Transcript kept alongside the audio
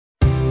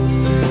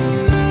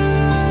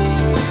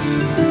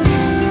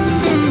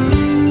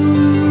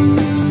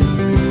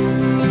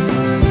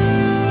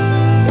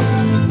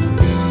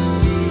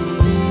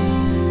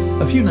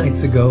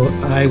nights ago,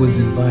 I was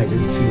invited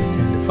to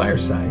attend a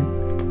fireside.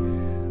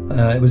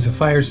 It was a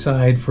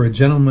fireside for a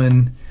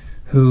gentleman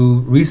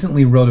who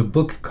recently wrote a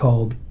book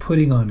called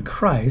Putting on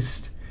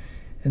Christ,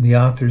 and the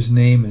author's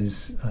name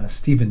is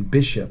Stephen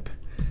Bishop.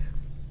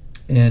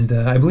 And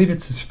I believe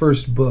it's his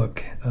first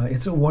book.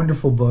 It's a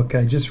wonderful book.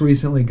 I just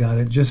recently got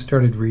it, just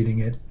started reading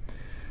it.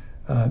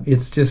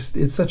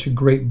 It's such a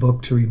great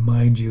book to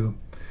remind you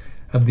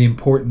of the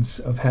importance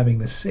of having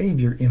the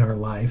Savior in our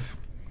life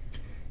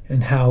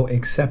and how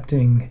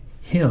accepting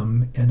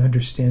Him and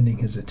understanding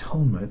His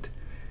atonement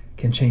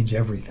can change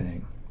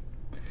everything.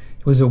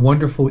 It was a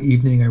wonderful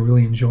evening. I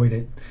really enjoyed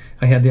it.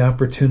 I had the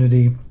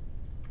opportunity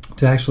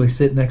to actually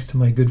sit next to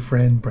my good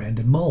friend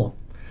Brandon Mull,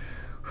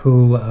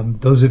 who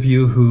those of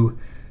you who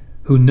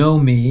know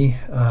me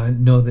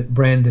know that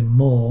Brandon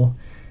Mull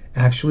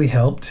actually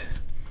helped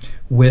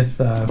with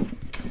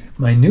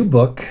my new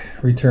book,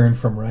 Return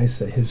from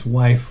Rysa. His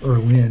wife,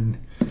 Erlyn,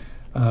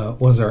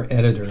 was our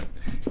editor.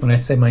 When I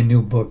say my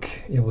new book,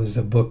 it was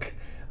a book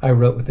I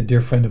wrote with a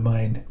dear friend of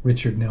mine,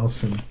 Richard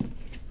Nelson.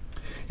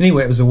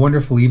 Anyway, it was a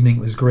wonderful evening.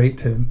 It was great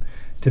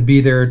to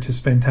be there, to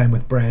spend time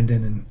with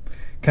Brandon and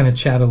kind of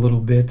chat a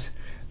little bit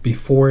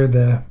before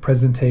the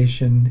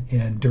presentation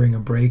and during a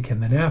break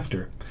and then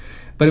after.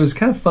 But it was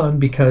kind of fun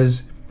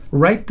because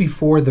right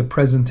before the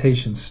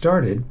presentation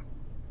started,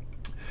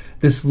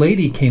 this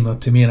lady came up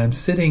to me, and I'm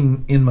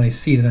sitting in my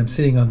seat, and I'm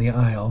sitting on the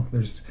aisle.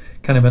 There's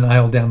kind of an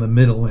aisle down the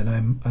middle,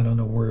 and I don't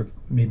know where,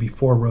 maybe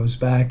 4 rows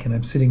back, and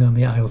I'm sitting on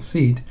the aisle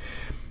seat.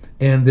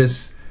 And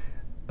this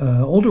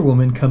older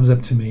woman comes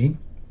up to me,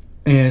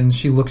 and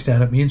she looks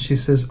down at me, and she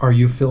says, "Are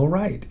you Phill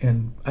Wright?"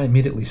 And I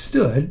immediately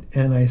stood,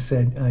 and I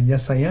said,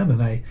 "Yes, I am."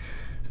 And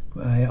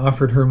I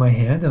offered her my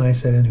hand, and I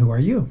said, "And who are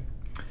you?"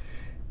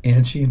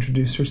 And she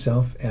introduced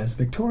herself as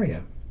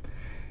Victoria.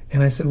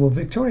 And I said, "Well,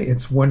 Victoria,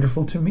 it's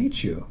wonderful to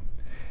meet you."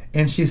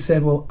 And she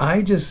said, "Well,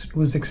 I just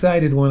was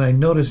excited when I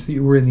noticed that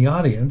you were in the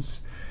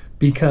audience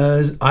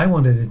because I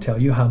wanted to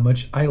tell you how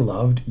much I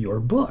loved your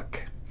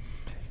book."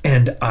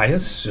 And I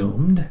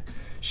assumed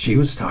she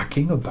was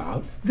talking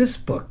about this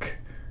book,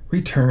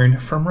 Return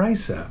from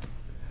Rysa.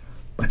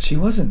 But she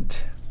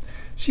wasn't.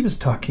 She was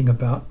talking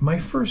about my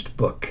first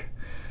book,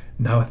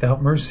 Now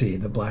Without Mercy,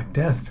 The Black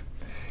Death.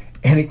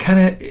 And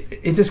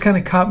it just kind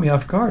of caught me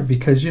off guard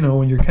because, you know,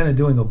 when you're kind of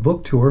doing a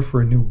book tour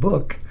for a new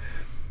book,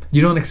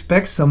 you don't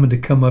expect someone to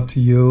come up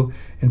to you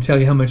and tell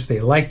you how much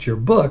they liked your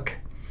book,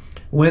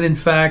 when in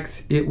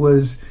fact it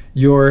was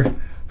your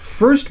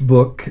first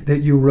book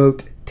that you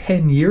wrote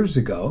 10 years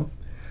ago.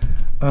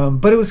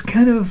 But it was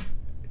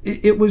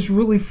it was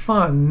really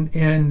fun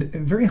and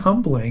very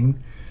humbling.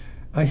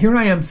 Here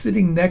I am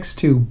sitting next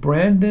to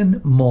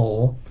Brandon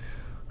Mull,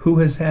 who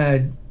has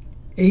had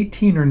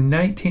 18 or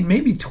 19,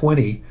 maybe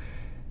 20,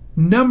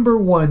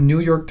 #1 New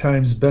York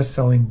Times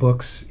best-selling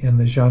books in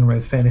the genre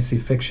of fantasy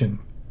fiction.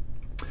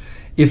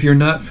 If you're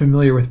not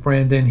familiar with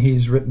Brandon,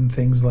 he's written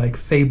things like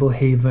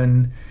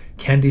Fablehaven,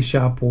 Candy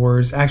Shop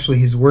Wars. Actually,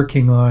 he's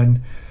working on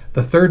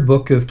the 3rd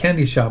book of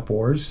Candy Shop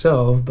Wars.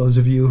 So those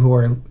of you who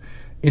are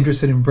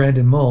interested in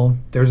Brandon Mull,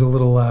 there's a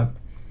little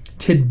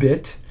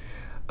tidbit.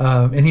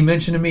 And he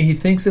mentioned to me he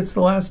thinks it's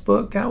the last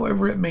book.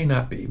 However, it may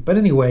not be. But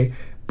anyway,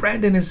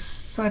 Brandon is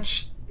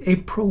such a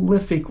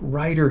prolific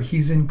writer.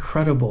 He's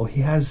incredible.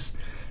 He has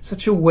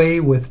such a way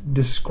with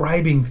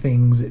describing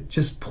things. It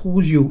just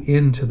pulls you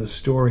into the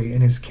story,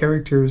 and his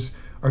characters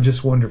are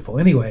just wonderful.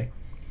 Anyway,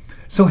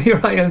 so here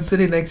I am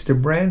sitting next to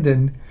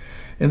Brandon,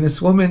 and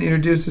this woman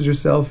introduces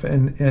herself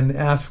and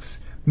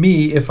asks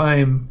me if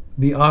I'm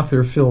the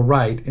author, Phill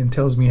Wright, and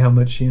tells me how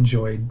much she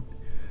enjoyed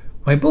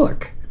my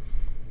book.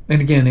 And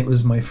again, it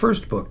was my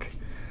first book.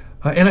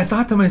 And I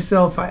thought to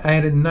myself, I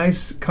had a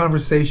nice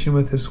conversation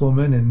with this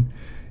woman,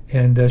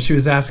 and she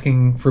was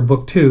asking for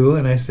book 2,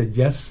 and I said,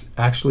 yes,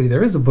 actually,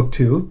 there is a book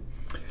 2.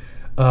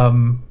 I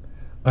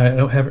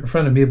don't have it in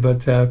front of me,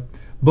 but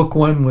book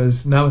 1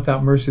 was Not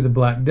Without Mercy, The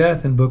Black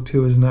Death, and book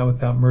 2 is Not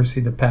Without Mercy,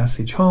 The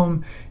Passage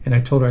Home. And I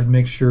told her I'd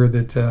make sure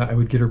that I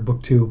would get her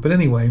book 2. But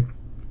anyway,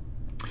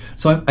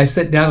 so I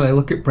sat down and I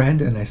look at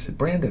Brandon, and I said,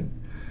 Brandon,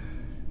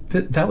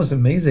 that was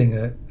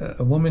amazing.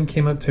 A woman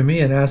came up to me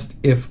and asked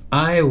if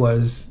I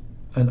was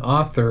an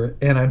author,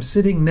 and I'm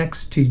sitting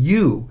next to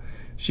you.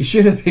 She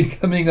should have been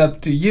coming up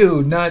to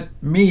you, not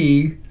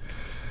me.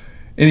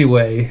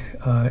 Anyway,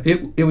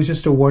 it was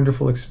just a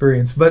wonderful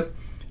experience. But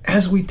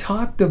as we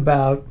talked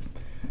about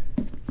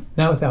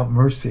Not Without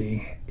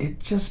Mercy, it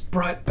just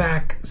brought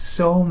back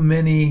so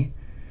many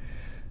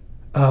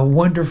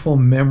wonderful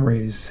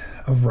memories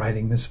of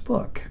writing this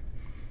book.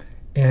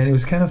 And it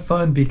was kind of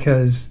fun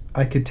because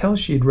I could tell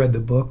she had read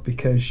the book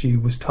because she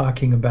was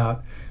talking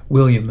about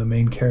William, the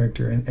main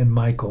character, and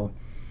Michael,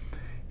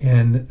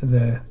 and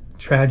the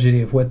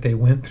tragedy of what they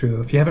went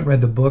through. If you haven't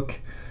read the book,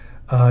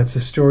 it's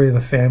a story of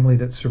a family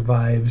that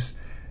survives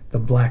the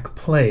Black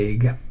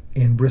Plague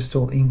in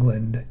Bristol,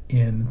 England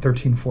in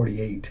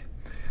 1348.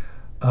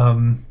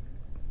 And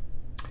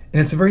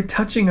it's a very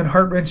touching and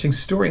heart-wrenching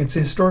story. It's a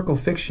historical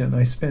fiction.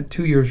 I spent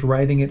 2 years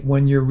writing it,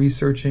 1 year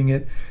researching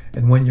it,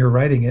 and 1 year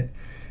writing it.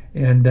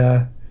 And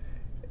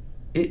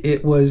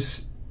it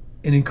was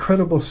an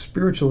incredible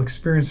spiritual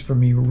experience for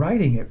me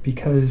writing it,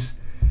 because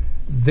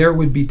there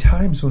would be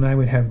times when I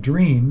would have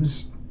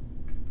dreams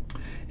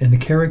and the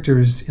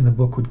characters in the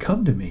book would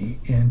come to me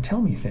and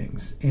tell me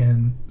things.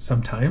 And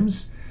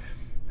sometimes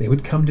they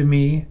would come to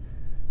me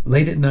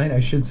late at night, I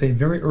should say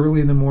very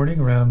early in the morning,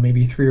 around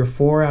maybe 3 or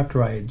 4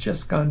 after I had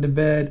just gone to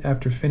bed,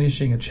 after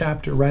finishing a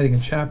chapter, writing a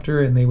chapter,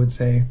 and they would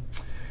say,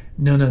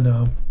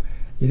 no,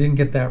 you didn't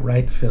get that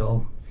right,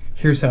 Phill.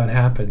 Here's how it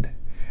happened.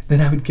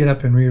 Then I would get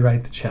up and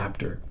rewrite the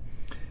chapter.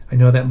 I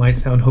know that might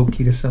sound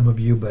hokey to some of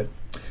you, but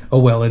oh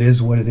well, it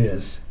is what it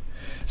is.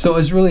 So it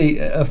was really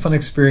a fun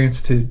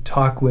experience to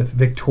talk with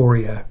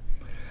Victoria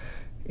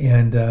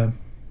and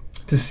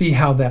to see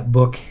how that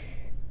book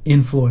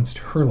influenced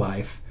her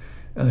life.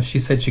 She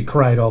said she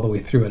cried all the way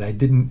through it. I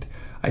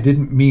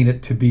didn't mean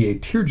it to be a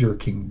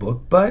tear-jerking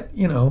book, but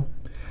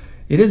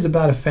it is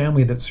about a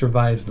family that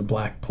survives the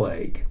Black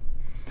Plague.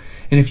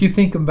 And if you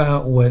think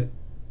about what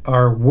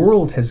our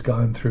world has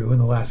gone through in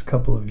the last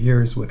couple of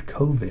years with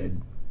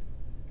COVID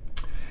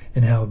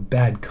and how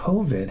bad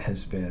COVID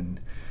has been,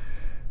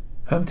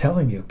 I'm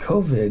telling you,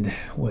 COVID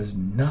was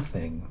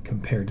nothing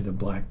compared to the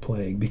Black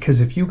Plague.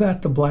 Because if you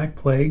got the Black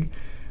Plague,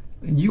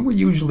 you were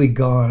usually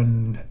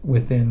gone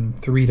within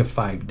 3 to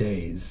 5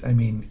 days. I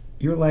mean,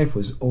 your life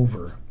was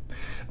over.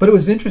 But it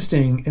was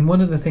interesting, and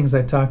one of the things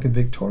I talked to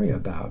Victoria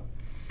about,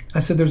 I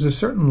said there's a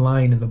certain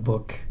line in the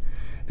book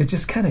that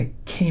just kind of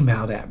came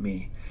out at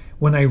me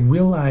when I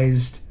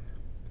realized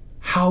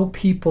how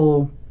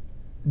people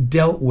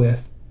dealt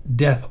with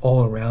death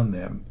all around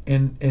them,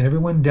 and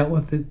everyone dealt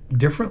with it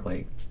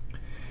differently.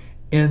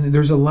 And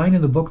there's a line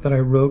in the book that I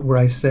wrote where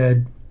I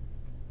said,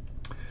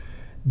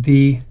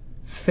 the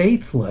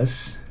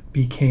faithless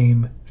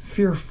became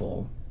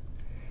fearful,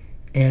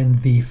 and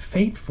the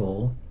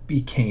faithful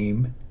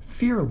became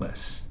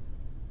fearless.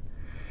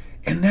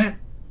 And that,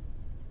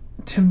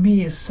 to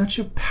me, is such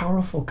a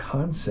powerful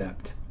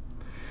concept,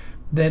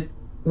 that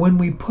when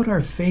we put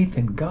our faith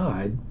in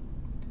God,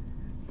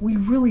 we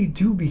really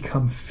do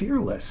become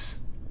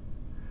fearless.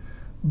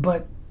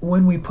 But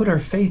when we put our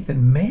faith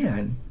in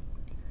man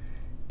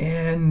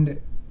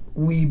and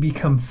we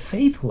become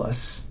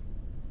faithless,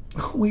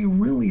 we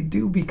really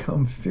do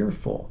become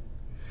fearful.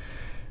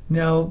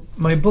 Now,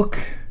 my book,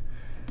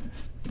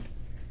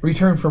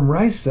 Return from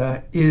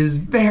Rysa, is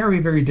very,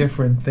 very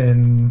different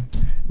than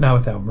Not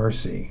Without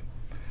Mercy.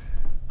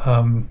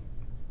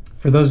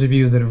 For those of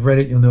you that have read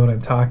it, you'll know what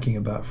I'm talking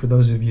about. For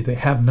those of you that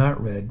have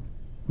not read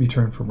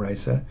Return from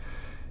Rysa,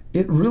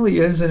 it really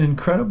is an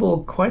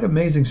incredible, quite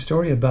amazing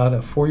story about a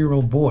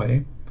 4-year-old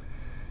boy.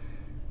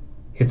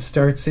 It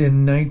starts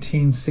in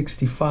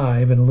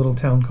 1965 in a little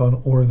town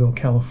called Oroville,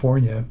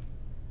 California,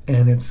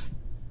 and it's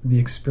the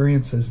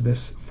experiences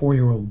this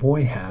 4-year-old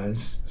boy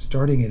has,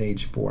 starting at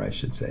age 4, I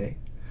should say,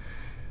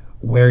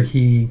 where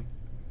he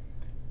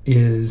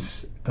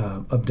is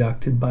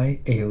abducted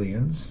by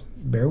aliens.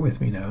 Bear with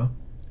me now.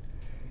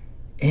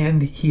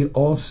 And he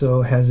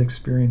also has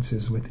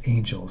experiences with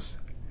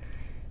angels,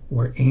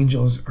 where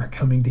angels are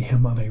coming to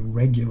him on a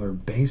regular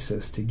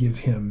basis to give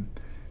him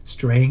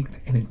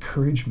strength and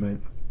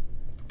encouragement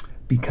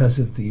because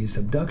of these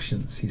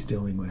abductions he's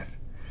dealing with.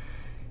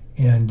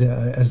 And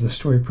as the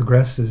story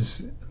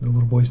progresses, the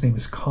little boy's name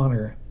is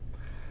Connor.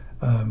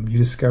 You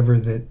discover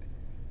that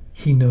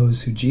he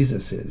knows who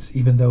Jesus is,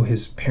 even though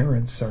his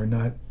parents are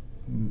not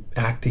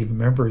active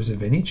members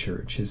of any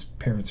church. His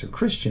parents are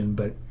Christian,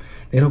 but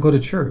they don't go to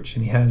church.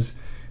 And he has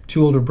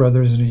 2 older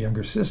brothers and a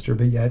younger sister,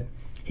 but yet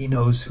he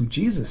knows who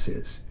Jesus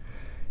is.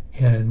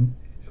 And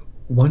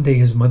one day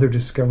his mother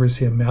discovers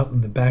him out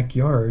in the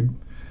backyard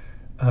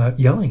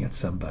yelling at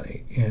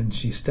somebody. And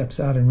she steps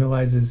out and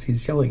realizes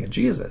he's yelling at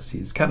Jesus.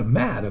 He's kind of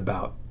mad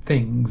about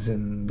things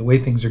and the way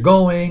things are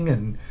going,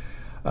 and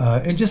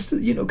just,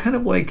 kind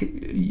of like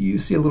you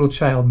see a little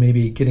child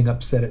maybe getting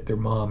upset at their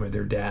mom or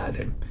their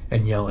dad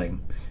and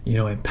yelling,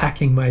 I'm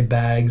packing my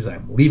bags,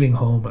 I'm leaving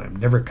home, and I'm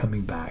never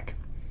coming back.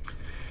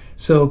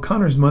 So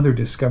Connor's mother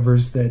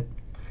discovers that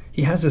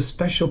he has a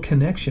special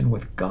connection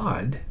with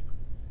God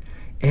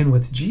and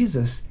with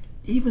Jesus,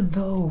 even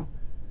though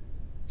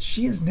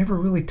she has never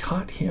really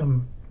taught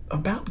him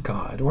about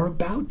God or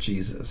about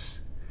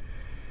Jesus.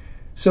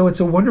 So it's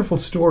a wonderful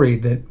story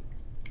that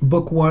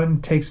Book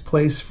 1 takes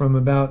place from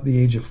about the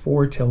age of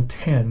 4 till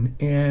 10,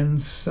 and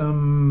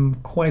some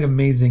quite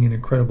amazing and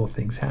incredible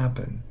things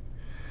happen.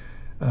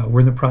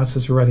 We're in the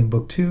process of writing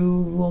Book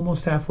 2,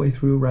 almost halfway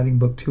through writing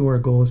Book 2. Our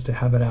goal is to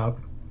have it out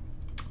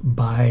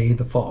by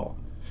the fall.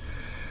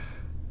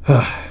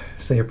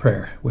 Say a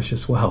prayer. Wish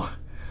us well.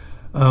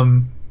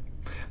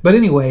 But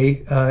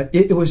anyway,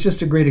 it was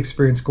just a great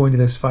experience going to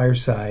this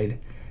fireside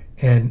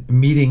and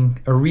meeting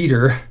a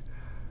reader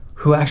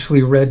who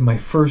actually read my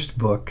first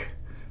book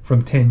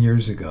from 10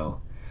 years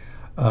ago.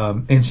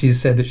 And she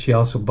said that she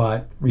also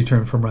bought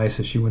Return from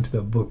Rysa. She went to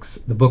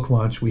the book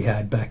launch we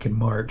had back in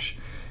March,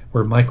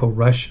 where Michael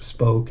Rush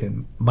spoke,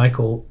 and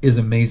Michael is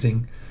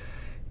amazing.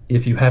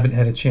 If you haven't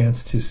had a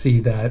chance to see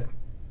that,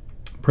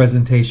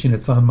 presentation.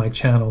 It's on my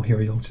channel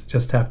here. You'll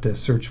just have to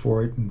search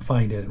for it and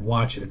find it and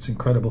watch it. It's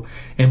incredible.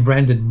 And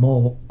Brandon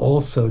Mull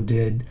also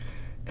did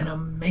an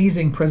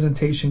amazing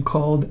presentation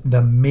called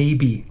The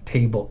Maybe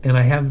Table, and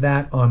I have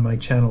that on my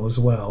channel as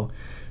well.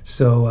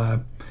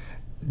 So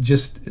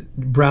just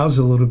browse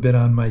a little bit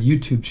on my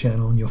YouTube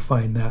channel and you'll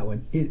find that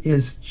one. It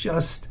is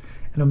just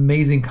an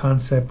amazing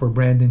concept where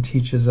Brandon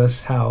teaches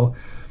us how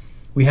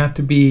we have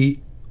to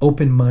be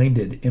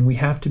open-minded and we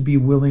have to be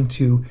willing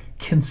to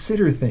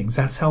consider things.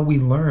 That's how we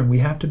learn. We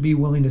have to be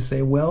willing to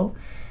say, well,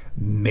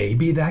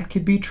 maybe that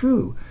could be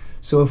true.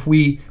 So if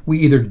we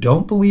either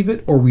don't believe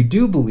it or we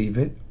do believe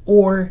it,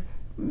 or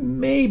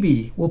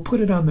maybe we'll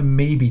put it on the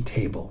maybe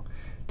table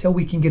till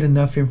we can get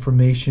enough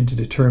information to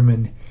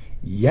determine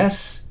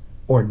yes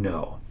or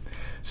no.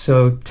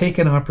 So take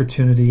an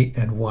opportunity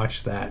and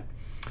watch that.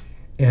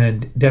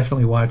 And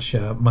definitely watch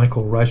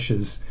Michael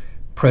Rush's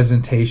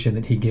presentation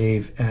that he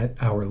gave at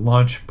our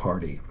launch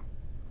party.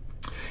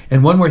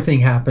 And one more thing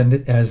happened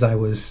as I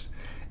was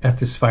at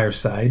this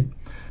fireside.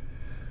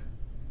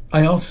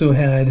 I also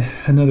had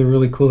another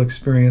really cool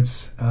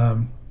experience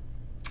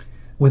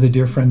with a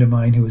dear friend of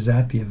mine who was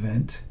at the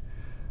event.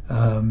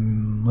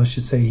 Let's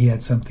just say he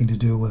had something to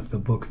do with the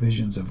book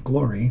Visions of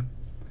Glory,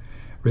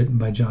 written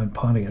by John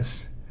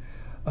Pontius.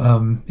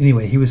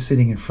 Anyway, he was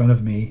sitting in front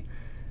of me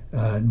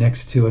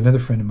next to another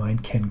friend of mine,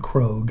 Ken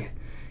Krogh.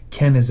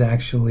 Ken is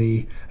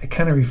actually, I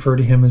kind of refer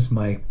to him as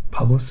my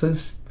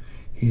publicist.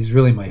 He's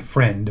really my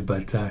friend,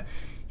 but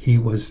he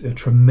was a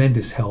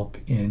tremendous help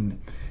in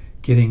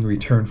getting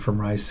Return from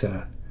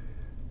Rysa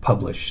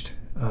published.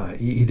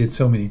 He did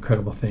so many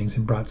incredible things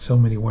and brought so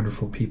many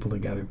wonderful people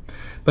together.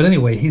 But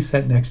anyway, he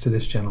sat next to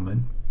this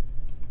gentleman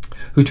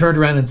who turned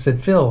around and said,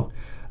 Phil,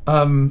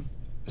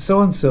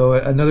 so-and-so,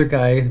 another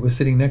guy was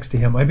sitting next to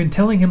him, I've been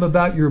telling him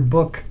about your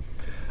book,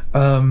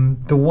 the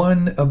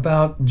one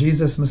about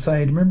Jesus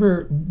Messiah.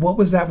 Remember, what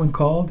was that one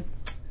called?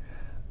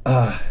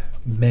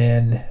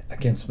 Man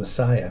Against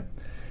Messiah,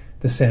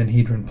 the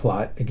Sanhedrin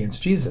plot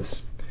against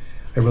Jesus.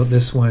 I wrote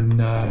this one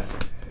in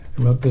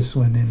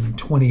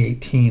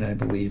 2018, I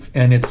believe,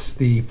 and it's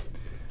the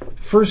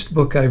first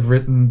book I've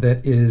written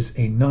that is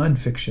a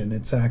nonfiction.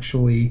 It's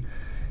actually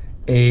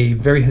a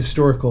very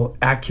historical,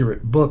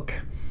 accurate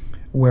book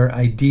where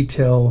I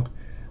detail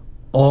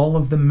all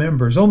of the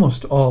members,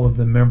 almost all of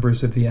the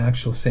members of the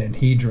actual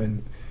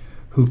Sanhedrin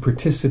who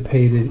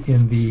participated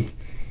in the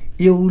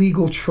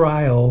illegal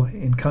trial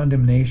and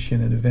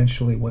condemnation and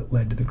eventually what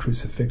led to the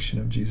crucifixion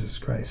of Jesus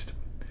Christ.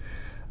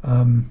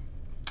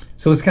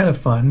 So it's kind of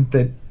fun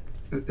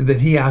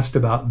that he asked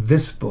about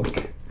this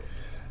book.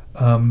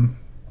 And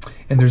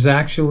there's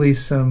actually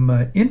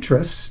some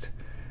interest.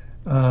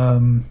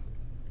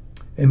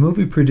 A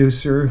movie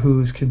producer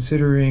who's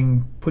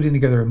considering putting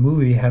together a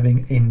movie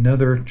having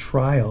another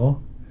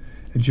trial,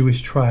 a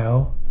Jewish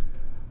trial,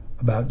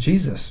 about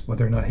Jesus,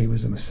 whether or not he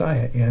was a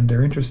Messiah. And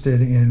they're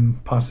interested in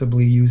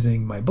possibly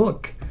using my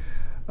book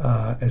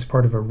as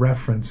part of a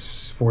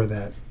reference for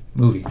that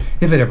movie,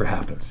 if it ever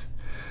happens.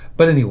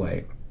 But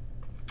anyway,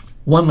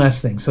 one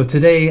last thing. So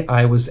today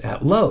I was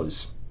at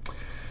Lowe's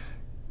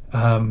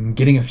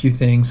getting a few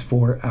things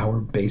for our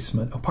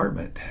basement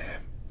apartment.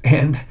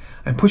 And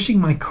I'm pushing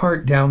my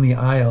cart down the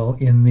aisle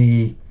in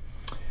the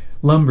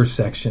lumber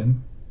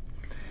section.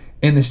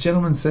 And this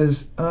gentleman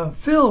says,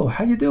 Phil,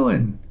 how you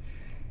doing?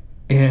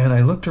 And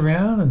I looked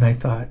around and I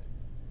thought,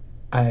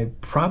 I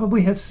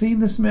probably have seen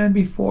this man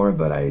before,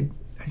 but I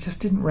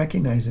just didn't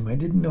recognize him. I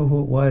didn't know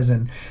who it was.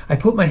 And I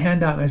put my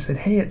hand out and I said,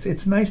 hey,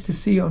 it's nice to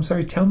see you. I'm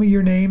sorry, tell me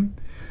your name.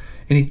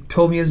 And he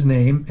told me his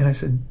name. And I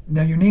said,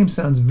 now your name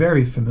sounds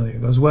very familiar. He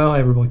goes, well, I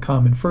have a really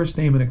common first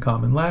name and a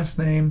common last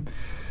name.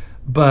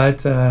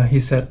 But he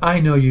said, I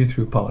know you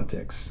through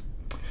politics.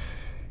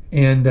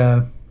 And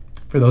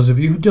for those of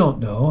you who don't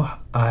know,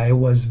 I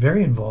was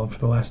very involved for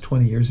the last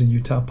 20 years in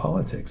Utah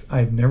politics.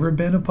 I've never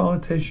been a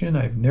politician.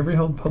 I've never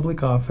held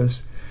public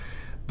office,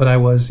 but I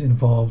was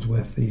involved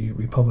with the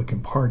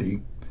Republican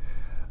Party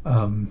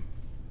on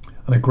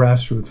a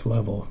grassroots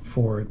level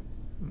for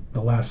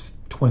the last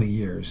 20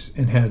 years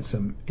and had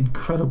some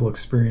incredible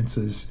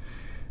experiences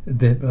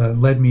that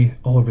led me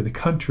all over the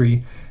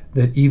country,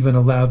 that even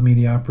allowed me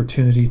the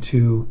opportunity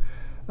to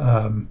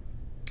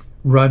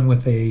run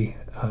with a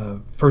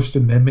First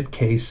Amendment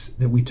case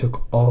that we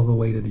took all the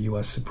way to the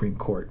U.S. Supreme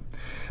Court.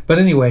 But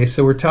anyway,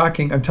 so I'm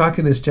talking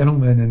to this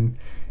gentleman,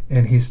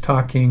 and he's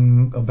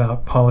talking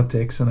about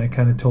politics, and I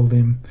kind of told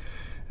him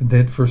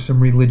that for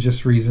some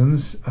religious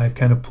reasons, I've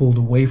kind of pulled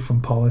away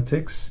from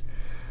politics.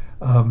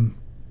 And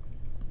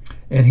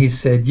he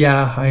said,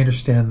 yeah, I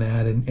understand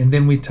that. And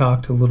then we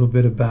talked a little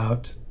bit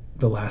about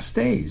the last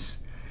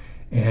days.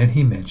 And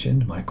he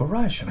mentioned Michael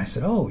Rush. And I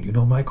said, oh, you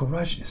know Michael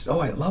Rush? And he said, oh,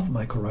 I love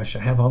Michael Rush. I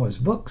have all his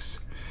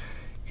books.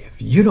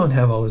 If you don't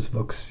have all his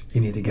books,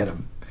 you need to get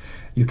them.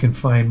 You can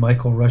find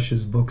Michael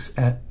Rush's books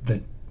at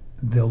the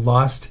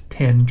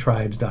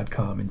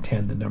lost10tribes.com, and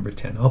 10, the number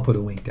 10. I'll put a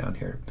link down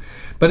here.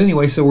 But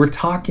anyway, so we're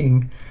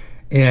talking,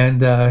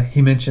 and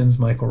he mentions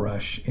Michael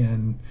Rush.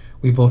 And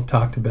we both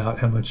talked about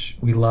how much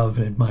we love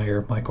and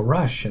admire Michael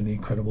Rush and the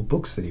incredible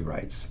books that he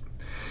writes.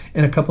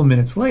 And a couple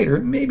minutes later,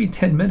 maybe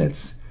 10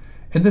 minutes,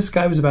 and this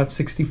guy was about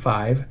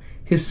 65.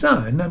 His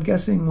son, I'm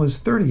guessing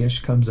was 30-ish,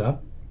 comes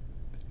up,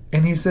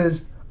 and he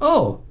says,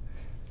 "Oh,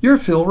 you're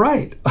Phill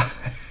Wright."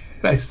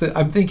 And I said,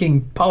 "I'm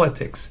thinking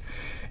politics."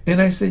 And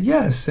I said,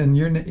 "Yes, and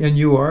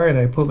you are." And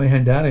I put my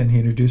hand out, and he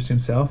introduced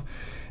himself.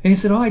 And he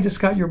said, "Oh, I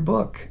just got your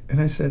book." And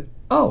I said,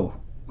 "Oh,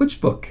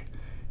 which book?"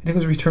 And it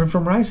was Return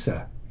from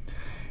Rysa.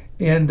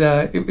 And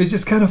it was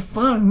just kind of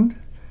fun.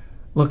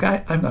 Look,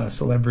 I'm not a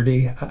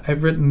celebrity.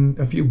 I've written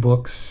a few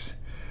books.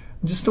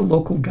 I'm just a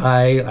local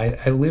guy.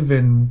 I live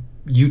in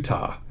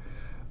Utah.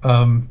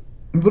 But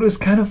it was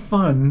kind of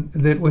fun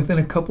that within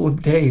a couple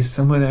of days,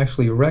 someone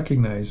actually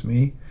recognized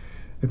me.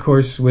 Of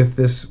course, with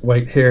this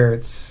white hair,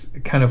 it's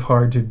kind of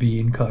hard to be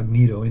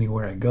incognito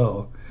anywhere I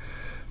go.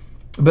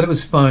 But it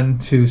was fun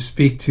to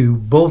speak to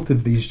both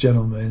of these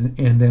gentlemen,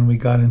 and then we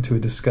got into a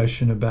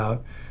discussion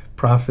about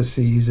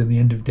prophecies and the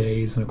end of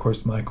days, and of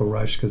course Michael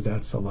Rush, because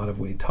that's a lot of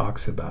what he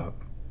talks about.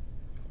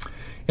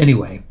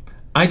 Anyway,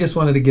 I just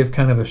wanted to give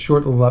kind of a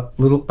short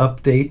little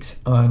update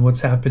on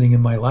what's happening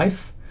in my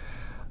life.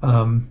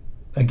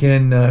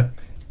 Again,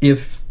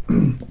 if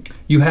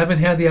you haven't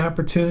had the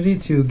opportunity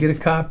to get a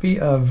copy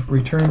of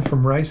Return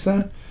from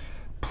Rysa,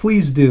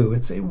 please do.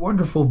 It's a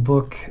wonderful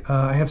book.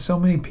 I have so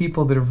many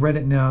people that have read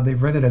it now.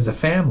 They've read it as a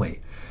family.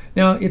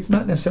 Now, it's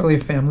not necessarily a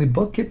family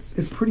book.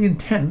 It's pretty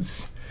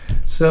intense.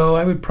 So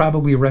I would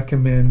probably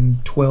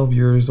recommend 12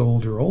 years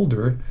old or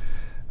older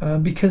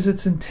because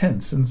it's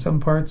intense, and some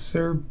parts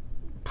are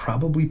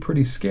probably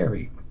pretty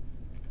scary.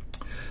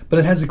 But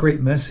it has a great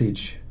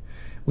message.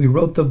 We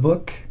wrote the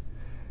book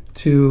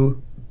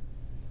to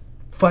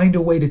find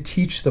a way to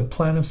teach the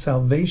plan of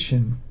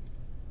salvation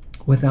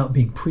without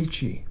being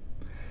preachy.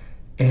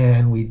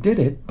 And we did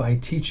it by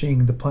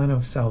teaching the plan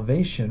of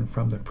salvation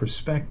from the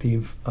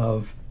perspective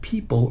of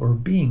people or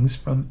beings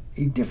from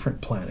a different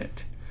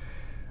planet.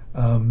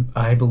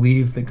 I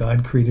believe that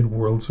God created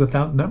worlds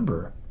without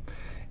number.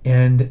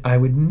 And I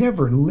would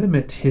never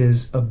limit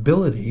his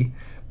ability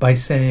by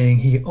saying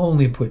he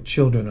only put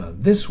children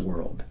on this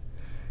world.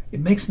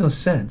 It makes no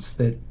sense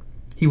that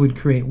he would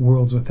create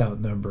worlds without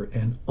number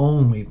and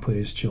only put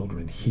his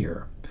children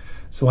here.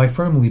 So I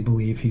firmly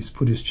believe he's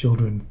put his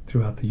children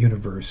throughout the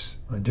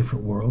universe on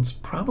different worlds,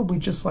 probably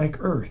just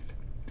like Earth.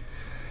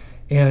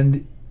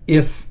 And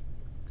if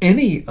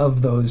any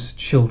of those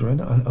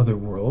children on other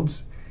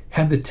worlds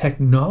have the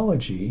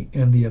technology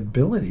and the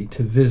ability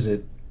to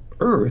visit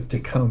Earth, to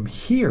come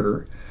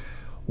here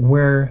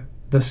where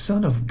the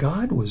Son of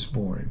God was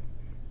born,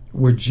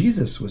 where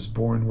Jesus was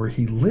born, where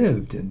he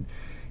lived and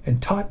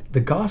taught the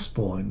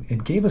gospel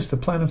and gave us the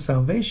plan of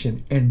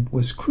salvation and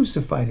was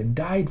crucified and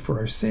died for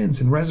our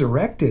sins and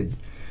resurrected,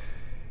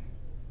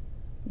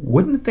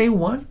 wouldn't they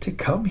want to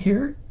come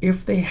here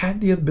if they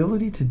had the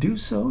ability to do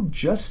so,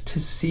 just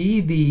to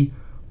see the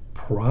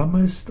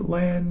promised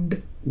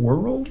land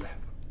world?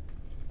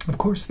 Of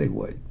course they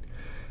would.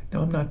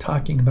 Now, I'm not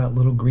talking about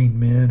little green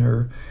men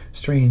or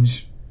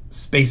strange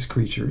space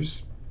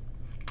creatures.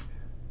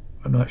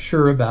 I'm not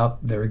sure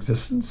about their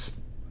existence.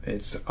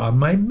 It's on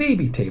my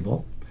maybe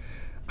table.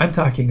 I'm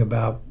talking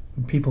about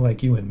people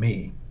like you and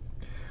me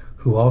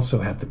who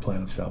also have the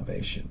plan of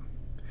salvation,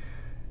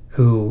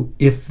 who,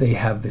 if they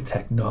have the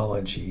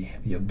technology,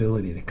 the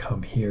ability to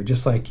come here,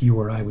 just like you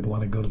or I would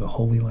want to go to the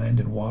Holy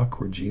Land and walk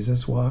where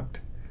Jesus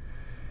walked,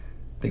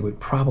 they would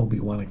probably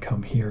want to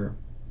come here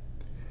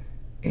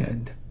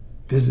and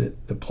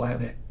visit the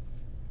planet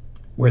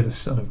where the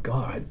Son of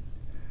God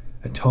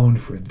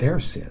atoned for their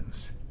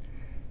sins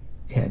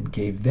and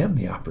gave them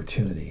the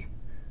opportunity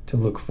to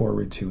look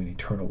forward to an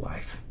eternal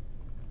life.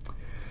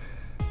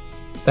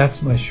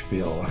 That's my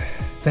spiel.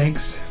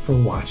 Thanks for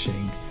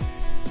watching.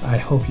 I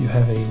hope you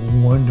have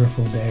a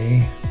wonderful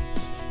day.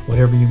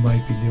 Whatever you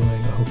might be doing,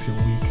 I hope your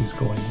week is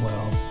going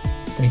well.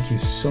 Thank you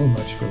so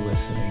much for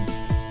listening,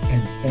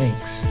 and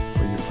thanks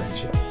for your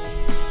friendship.